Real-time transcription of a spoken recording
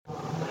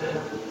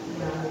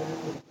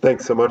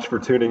Thanks so much for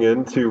tuning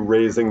in to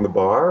Raising the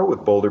Bar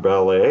with Boulder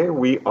Ballet.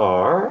 We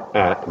are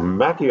at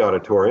Mackey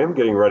Auditorium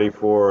getting ready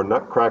for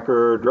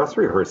Nutcracker dress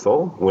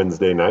rehearsal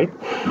Wednesday night.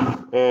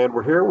 And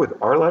we're here with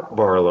Arlette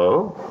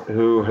Barlow,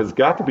 who has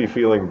got to be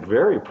feeling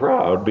very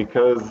proud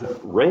because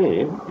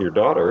Rainn, your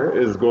daughter,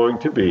 is going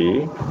to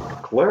be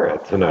Clara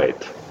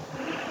tonight.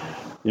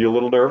 You a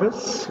little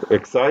nervous?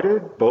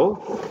 Excited?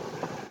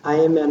 Both? I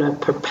am in a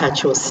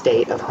perpetual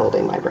state of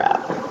holding my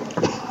breath.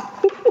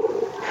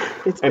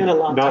 It's been a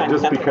long time. Not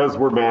just because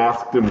we're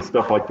masked and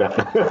stuff like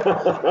that.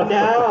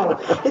 No,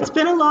 it's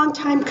been a long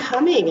time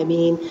coming. I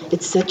mean,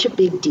 it's such a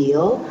big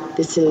deal.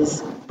 This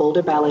is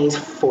Boulder Ballet's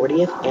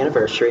 40th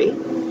anniversary.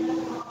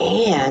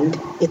 And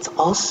it's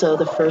also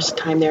the first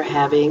time they're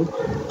having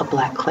a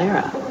Black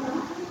Clara.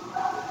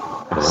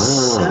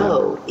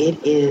 So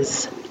it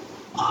is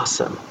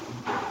awesome.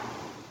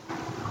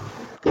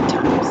 Good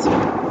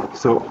times.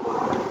 So,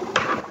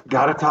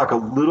 got to talk a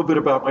little bit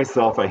about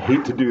myself. I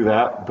hate to do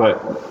that,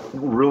 but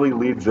really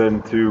leads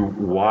into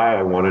why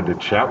I wanted to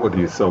chat with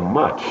you so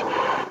much.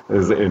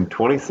 Is in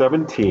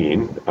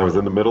 2017, I was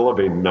in the middle of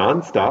a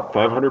nonstop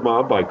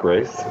 500-mile bike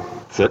race.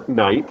 It's at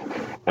night,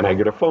 and I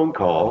get a phone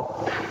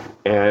call,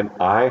 and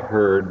I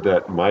heard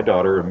that my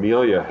daughter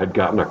Amelia had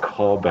gotten a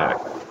call back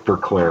for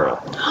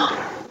Clara.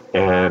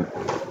 And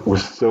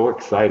was so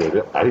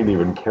excited. I didn't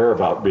even care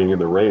about being in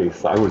the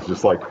race. I was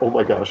just like, oh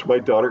my gosh, my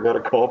daughter got a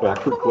call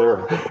back for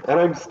Clara. And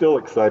I'm still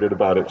excited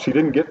about it. She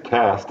didn't get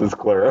cast as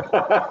Clara.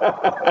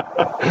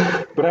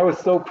 But I was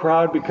so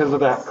proud because of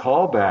that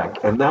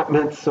callback. And that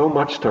meant so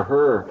much to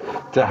her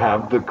to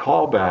have the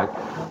callback.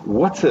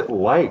 What's it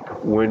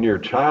like when your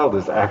child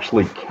is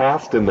actually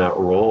cast in that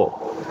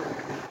role?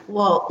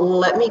 Well,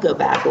 let me go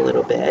back a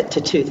little bit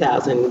to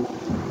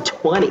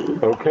 2020.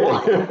 Okay.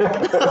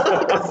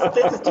 Because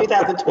this is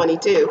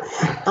 2022.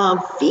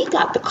 Fee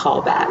got the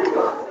call back,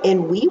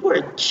 and we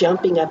were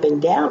jumping up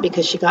and down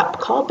because she got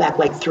called back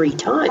like 3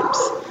 times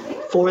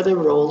for the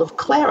role of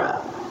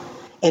Clara.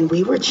 And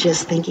we were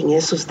just thinking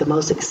this was the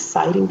most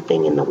exciting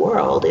thing in the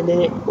world. And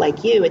then,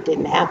 it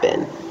didn't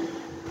happen.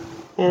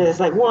 And it's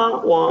like, wah,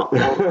 wah,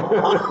 wah,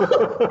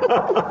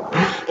 wah.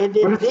 And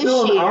then but it's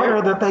still an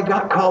honor that they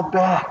got called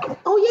back.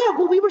 Oh, yeah.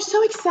 Well, we were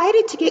so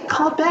excited to get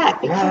called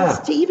back because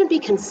to even be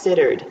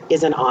considered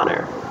is an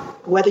honor.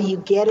 Whether you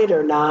get it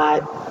or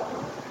not,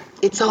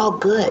 it's all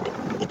good.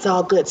 It's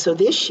all good. So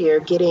this year,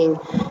 getting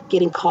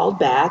called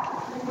back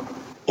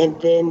and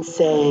then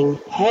saying,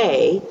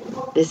 hey,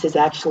 this is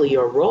actually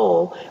your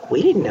role,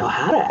 we didn't know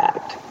how to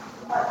act.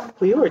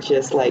 We were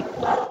just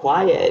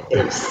quiet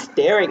and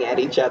staring at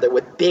each other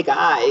with big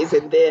eyes.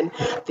 And then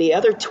the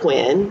other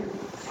twin,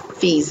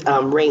 Fee's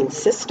Rainn's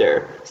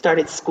sister,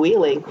 started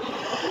squealing,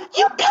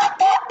 you got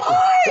that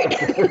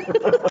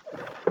part!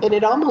 And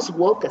it almost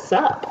woke us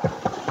up.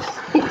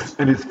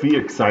 And is Fee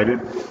excited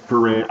for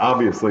Rainn?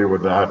 Obviously,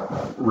 with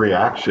that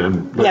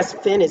reaction. Yes,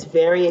 Finn is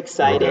very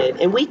excited.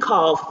 Okay. And we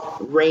call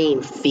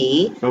Rainn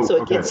Fee,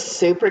 so it gets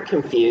super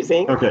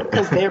confusing. Okay.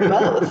 Because they're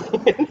both,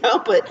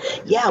 But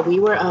yeah, we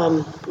were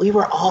all,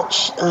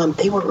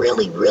 they were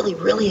really, really,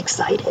 really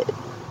excited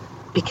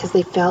because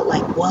they felt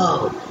like,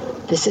 whoa,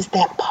 this is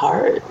that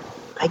part.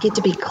 I get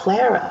to be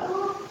Clara.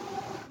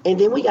 And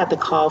then we got the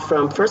call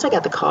from,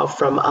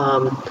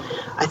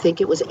 I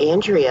think it was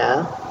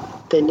Andrea,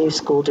 the new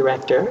school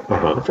director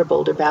for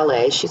Boulder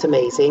Ballet. She's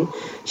amazing.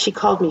 She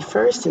called me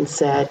first and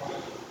said,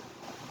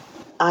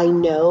 I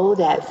know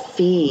that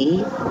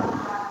Fee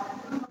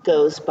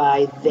goes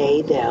by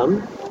they,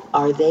 them.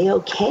 Are they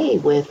okay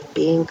with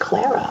being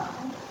Clara?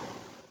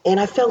 And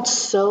I felt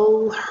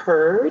so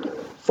heard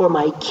for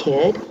my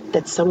kid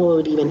that someone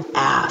would even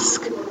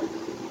ask,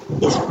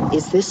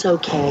 is this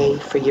okay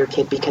for your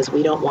kid? Because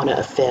we don't want to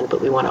offend, but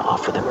we want to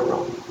offer them a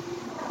role.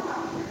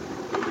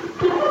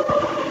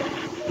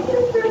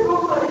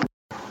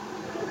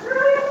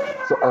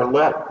 So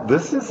Arlette,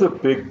 this is a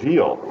big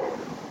deal.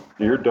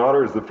 Your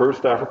daughter is the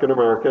first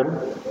African-American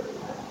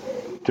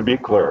to be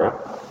Clara,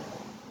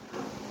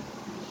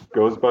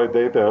 goes by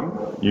they,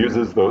 them,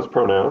 uses those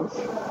pronouns,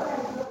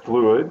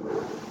 fluid.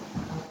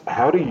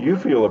 How do you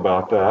feel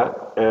about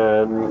that?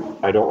 And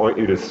I don't want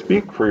you to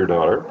speak for your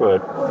daughter,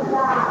 but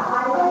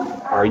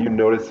are you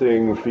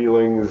noticing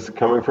feelings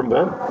coming from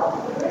them?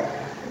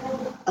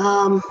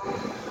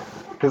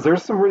 Because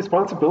there's some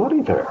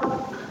responsibility there.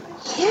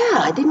 Yeah,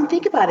 I didn't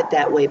think about it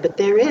that way, but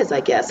there is, I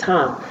guess,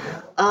 huh?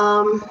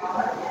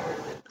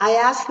 I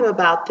asked them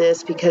about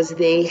this because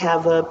they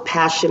have a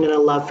passion and a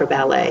love for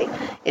ballet,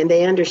 and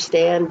they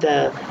understand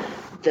the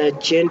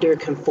gender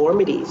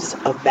conformities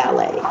of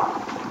ballet.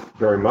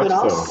 Very much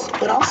so.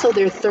 But also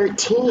they're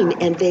 13,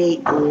 and they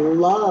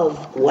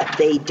love what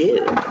they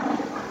do.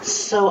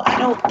 So I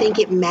don't think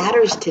it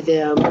matters to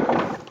them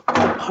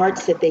the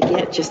parts that they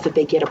get, just that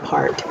they get a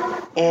part.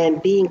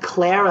 And being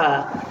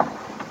Clara,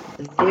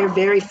 they're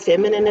very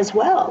feminine as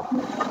well.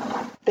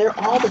 They're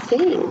all the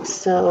things,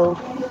 so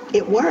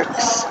it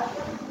works.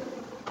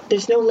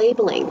 There's no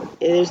labeling.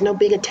 There's no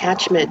big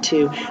attachment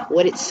to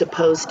what it's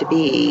supposed to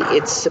be.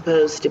 It's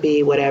supposed to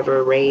be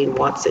whatever Rainn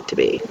wants it to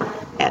be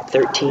at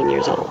 13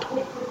 years old.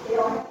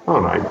 Oh,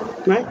 and I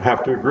Right.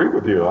 have to agree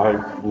with you. I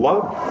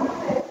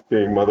love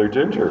being Mother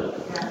Ginger.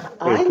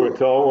 I- To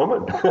tell a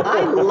woman.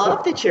 I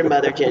love that you're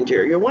Mother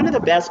Ginger. You're one of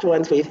the best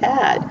ones we've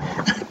had.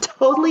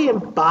 Totally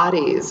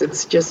embodies.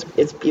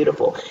 It's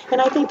beautiful. And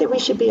I think that we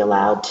should be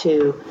allowed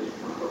to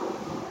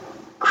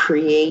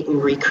create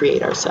and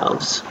recreate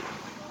ourselves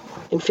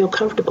and feel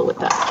comfortable with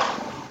that.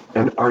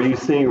 And are you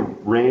seeing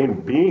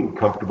Rainn being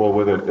comfortable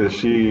with it? Is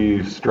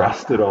she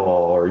stressed at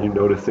all? Are you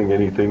noticing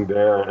anything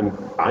there? And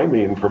I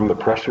mean, from the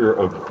pressure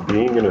of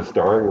being in a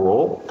starring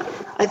role.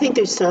 I think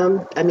there's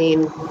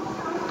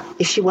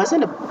if she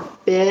wasn't a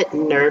bit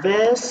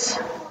nervous,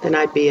 then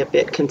I'd be a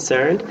bit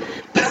concerned.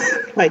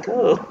 Like,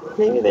 oh,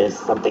 maybe there's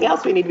something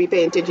else we need to be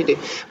paying attention to.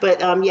 But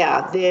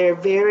they're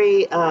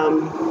very,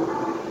 and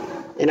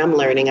I'm a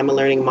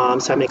learning mom,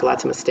 so I make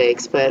lots of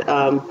mistakes, but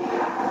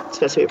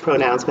especially with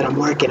pronouns, but I'm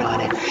working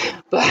on it.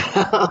 But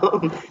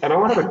and I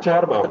want to have a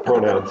chat about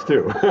pronouns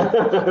too.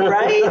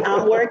 Right,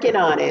 I'm working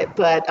on it.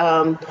 But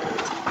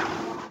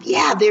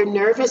they're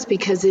nervous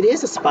because it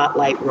is a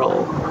spotlight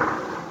role.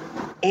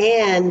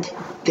 And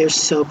they're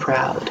so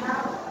proud.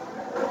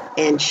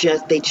 And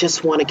they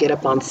just want to get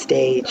up on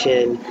stage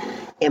and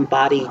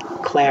embody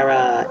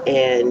Clara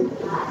and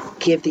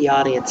give the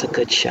audience a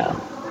good show.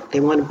 They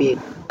want to be a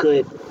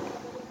good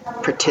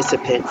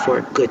participant for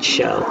a good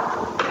show.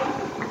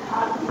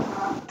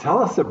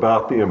 Tell us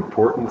about the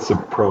importance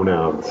of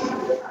pronouns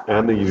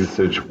and the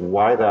usage,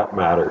 why that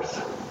matters.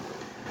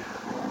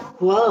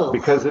 Whoa.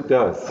 Because it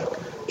does.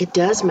 It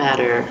does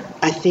matter.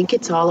 I think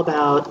it's all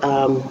about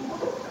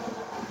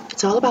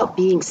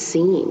being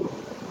seen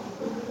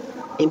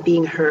and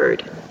being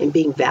heard and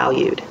being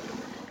valued.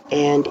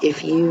 And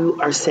if you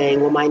are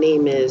saying, well, my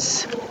name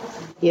is,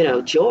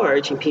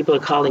 George, and people are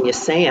calling you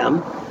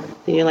Sam,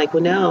 then you're like,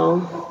 well,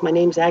 no, my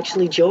name's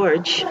actually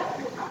George.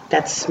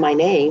 That's my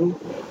name.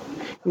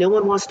 No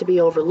one wants to be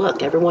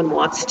overlooked. Everyone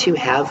wants to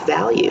have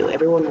value.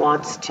 Everyone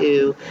wants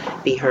to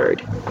be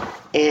heard.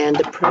 And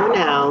the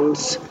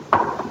pronouns,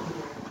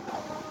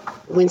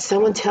 when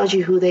someone tells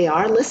you who they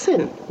are,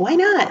 listen, why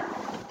not?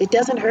 It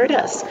doesn't hurt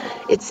us.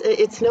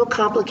 It's no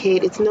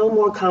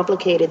more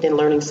complicated than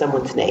learning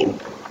someone's name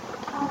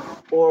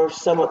or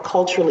someone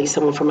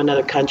from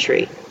another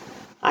country.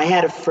 I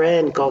had a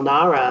friend,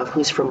 Gulnara,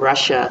 who's from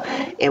Russia,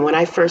 and when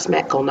I first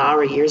met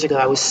Gulnara years ago,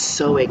 I was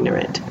so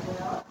ignorant.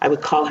 I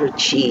would call her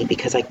G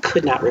because I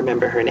could not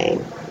remember her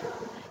name.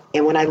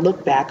 And when I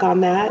look back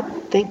on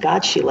that, thank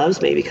God she loves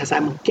me because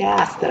I'm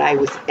gassed that I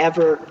was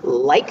ever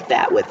like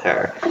that with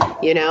her,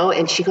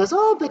 And she goes,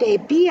 oh, but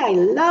AB, I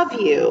love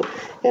you.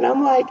 And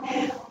I'm like,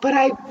 but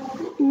I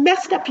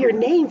messed up your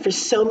name for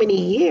so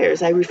many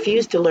years. I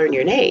refused to learn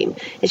your name.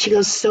 And she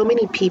goes, so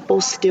many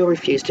people still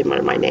refuse to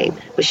learn my name.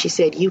 But she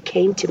said, you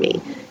came to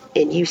me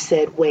and you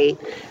said, wait,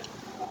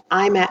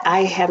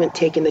 I haven't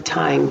taken the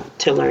time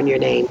to learn your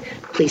name.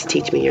 Please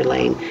teach me your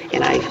name.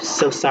 And I'm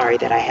so sorry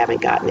that I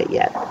haven't gotten it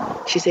yet.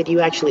 She said, you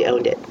actually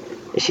owned it.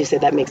 And she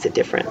said, that makes it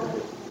different.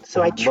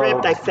 So I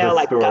tripped, I fell,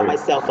 I got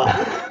myself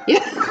up.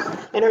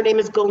 Yeah. And her name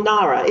is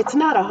Gulnara. It's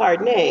not a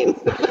hard name.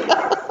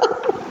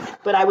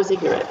 But I was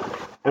ignorant.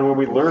 And when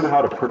we learn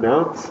how to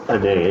pronounce a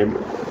name,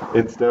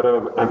 instead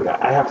of,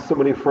 I have so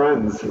many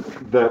friends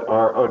that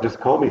are,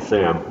 just call me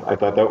Sam. I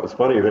thought that was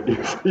funny that you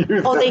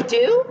use Oh, that. they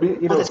do?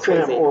 That's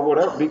Sam crazy. or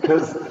whatever,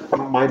 because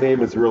my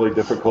name is really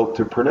difficult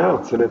to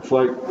pronounce. And it's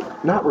like,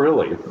 not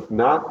really.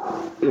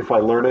 Not if I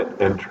learn it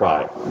and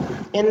try.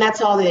 And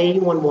that's all that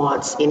anyone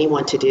wants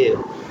anyone to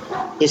do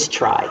is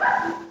try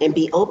and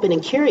be open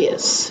and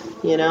curious.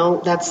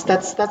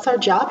 That's our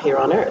job here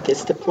on earth,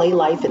 is to play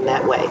life in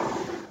that way.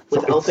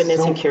 With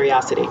openness and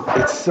curiosity.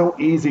 It's so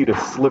easy to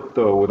slip,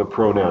 though, with a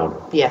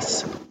pronoun.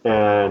 Yes.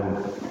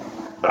 And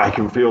I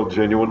can feel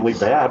genuinely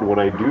bad when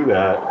I do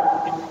that.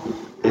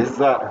 Is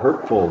that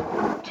hurtful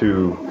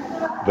to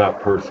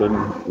that person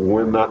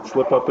when that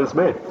slip-up is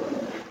made?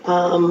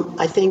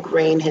 I think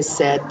Rainn has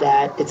said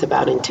that it's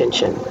about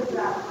intention.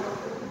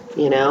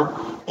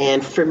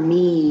 And for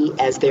me,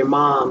 as their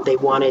mom, they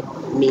wanted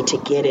me to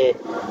get it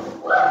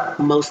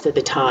most of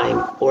the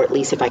time, or at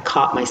least if I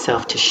caught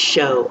myself, to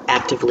show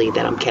actively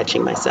that I'm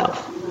catching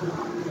myself,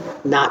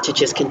 not to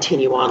just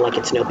continue on like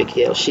it's no big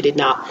deal. They did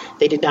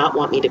not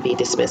want me to be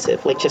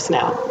dismissive, like just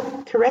now.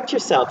 Correct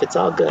yourself, it's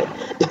all good.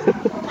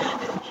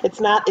 It's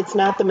not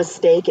the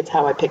mistake, it's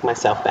how I pick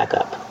myself back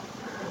up.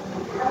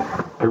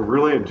 I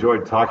really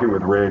enjoyed talking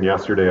with Rainn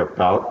yesterday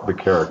about the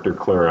character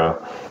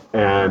Clara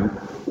and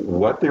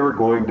what they were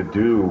going to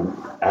do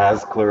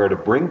as Clara to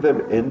bring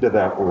them into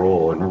that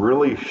role and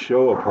really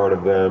show a part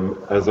of them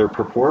as they're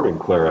performing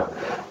Clara.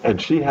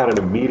 And she had an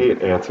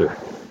immediate answer.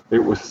 It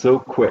was so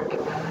quick.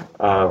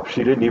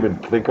 She didn't even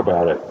think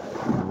about it.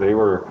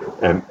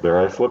 And there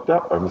I slipped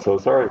up. I'm so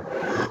sorry.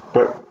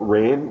 But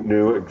Rainn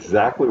knew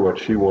exactly what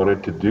she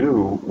wanted to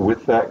do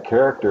with that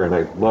character, and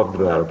I loved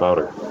that about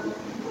her.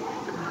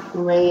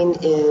 Rainn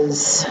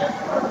is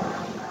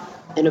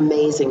an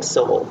amazing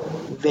soul.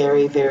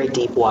 Very, very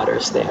deep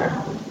waters there.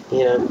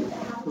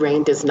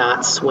 Rainn does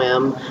not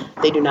swim.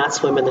 They do not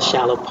swim in the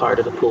shallow part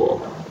of the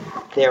pool.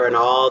 They're in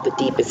all the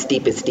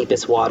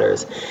deepest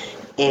waters.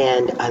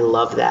 And I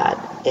love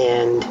that.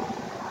 And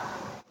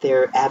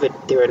they're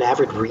an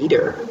avid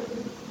reader.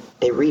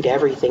 They read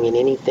everything and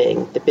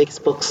anything. The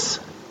biggest books,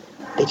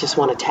 they just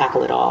want to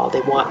tackle it all.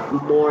 They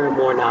want more and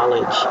more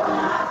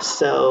knowledge.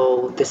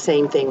 So the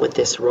same thing with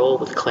this role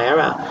with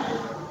Clara.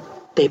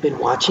 They've been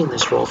watching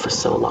this role for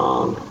so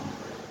long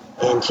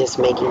and just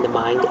making the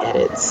mind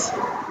edits.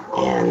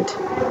 And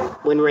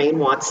when Rainn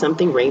wants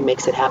something, Rainn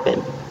makes it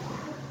happen.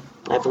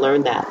 I've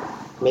learned that.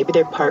 Maybe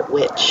they're part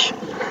witch.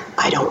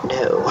 I don't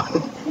know.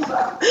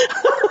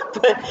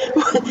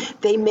 But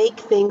they make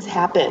things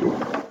happen.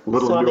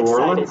 Little so I'm New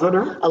excited. Orleans in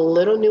her? A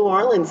little New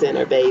Orleans in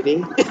her,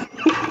 baby.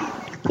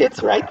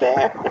 It's right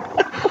there.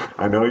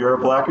 I know you're a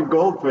black and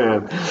gold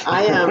fan.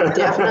 I am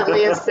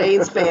definitely a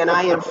Saints fan.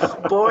 I am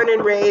born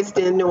and raised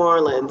in New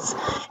Orleans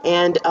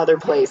and other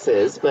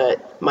places,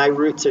 but my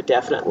roots are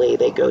definitely,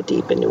 they go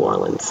deep in New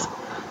Orleans.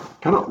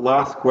 Kind of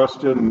last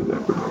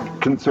question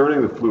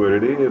concerning the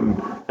fluidity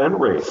and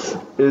race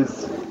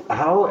is,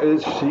 how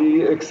is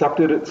she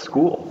accepted at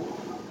school?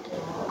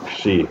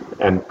 She,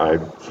 and I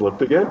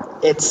slipped again.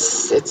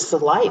 It's the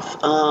life.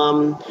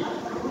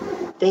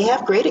 They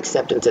have great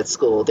acceptance at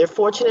school. They're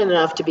fortunate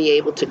enough to be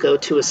able to go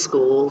to a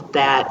school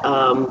that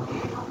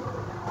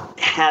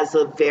has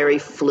a very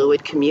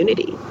fluid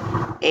community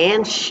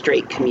and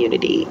straight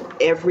community.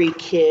 Every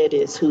kid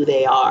is who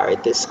they are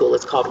at this school.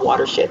 It's called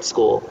Watershed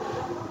School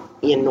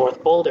in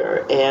North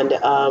Boulder, and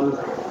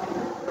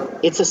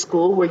it's a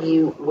school where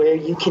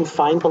you can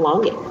find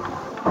belonging.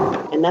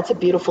 And that's a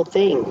beautiful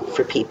thing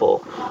for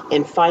people.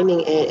 And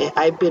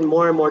I've been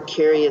more and more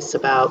curious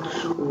about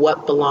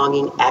what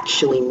belonging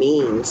actually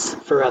means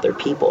for other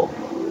people,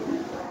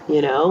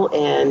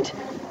 and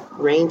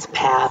Rainn's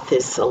path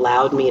has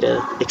allowed me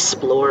to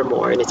explore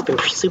more, and it's been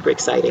super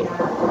exciting.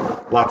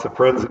 Lots of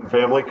friends and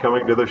family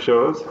coming to the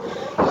shows?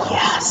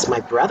 Yes,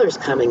 my brother's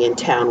coming in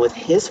town with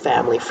his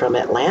family from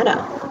Atlanta.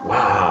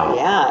 Wow.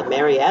 Yeah,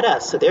 Marietta.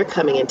 So they're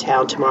coming in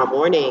town tomorrow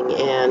morning,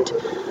 and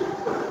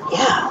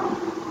yeah.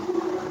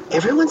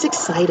 Everyone's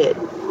excited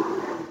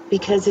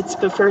because it's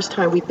the first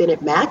time we've been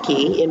at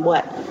Mackey in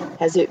what?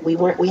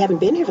 We haven't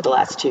been here for the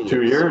last 2 years.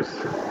 2 years.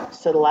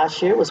 So the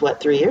last year was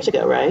 3 years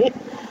ago, right?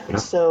 Yeah.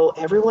 So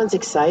everyone's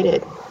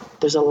excited.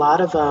 There's a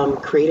lot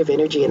of creative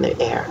energy in the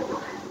air,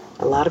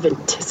 a lot of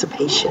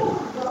anticipation.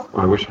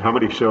 How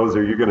many shows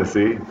are you going to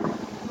see?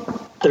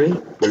 3.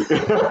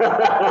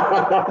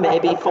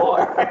 Maybe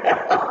 4.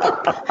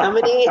 How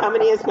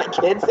many is my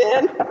kids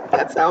in?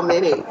 That's how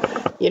many.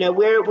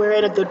 We're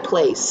in a good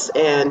place,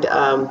 and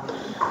I'm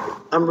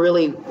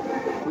really,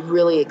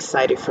 really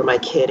excited for my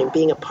kid and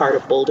being a part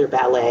of Boulder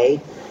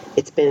Ballet.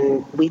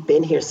 We've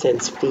been here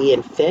since Fee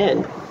and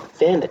Finn,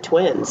 the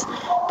twins.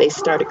 They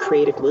started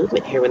creative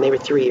movement here when they were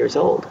 3 years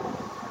old.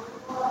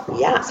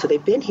 Yeah, so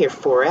they've been here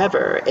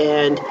forever,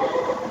 and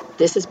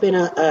this has been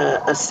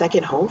a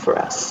second home for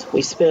us.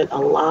 We spent a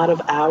lot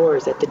of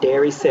hours at the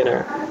Dairy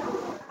Center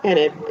and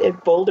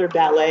at Boulder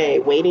Ballet,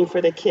 waiting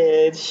for the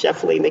kids,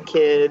 shuffling the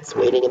kids,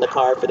 waiting in the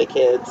car for the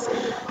kids.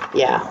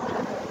 Yeah,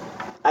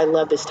 I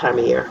love this time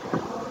of year.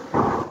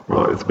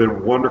 Well, it's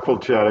been wonderful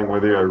chatting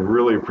with you. I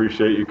really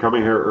appreciate you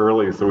coming here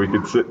early so we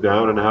could sit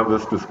down and have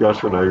this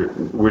discussion. I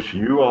wish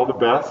you all the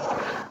best.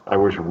 I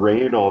wish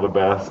Rainn all the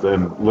best,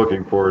 and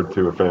looking forward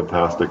to a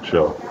fantastic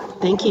show.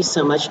 Thank you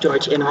so much,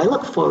 George, and I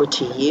look forward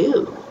to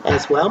you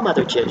as well,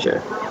 Mother Ginger.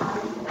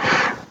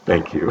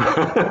 Thank you.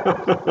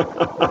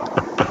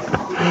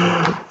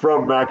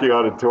 From Mackey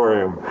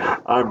Auditorium,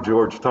 I'm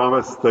George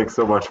Thomas. Thanks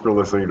so much for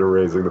listening to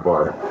Raising the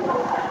Bar.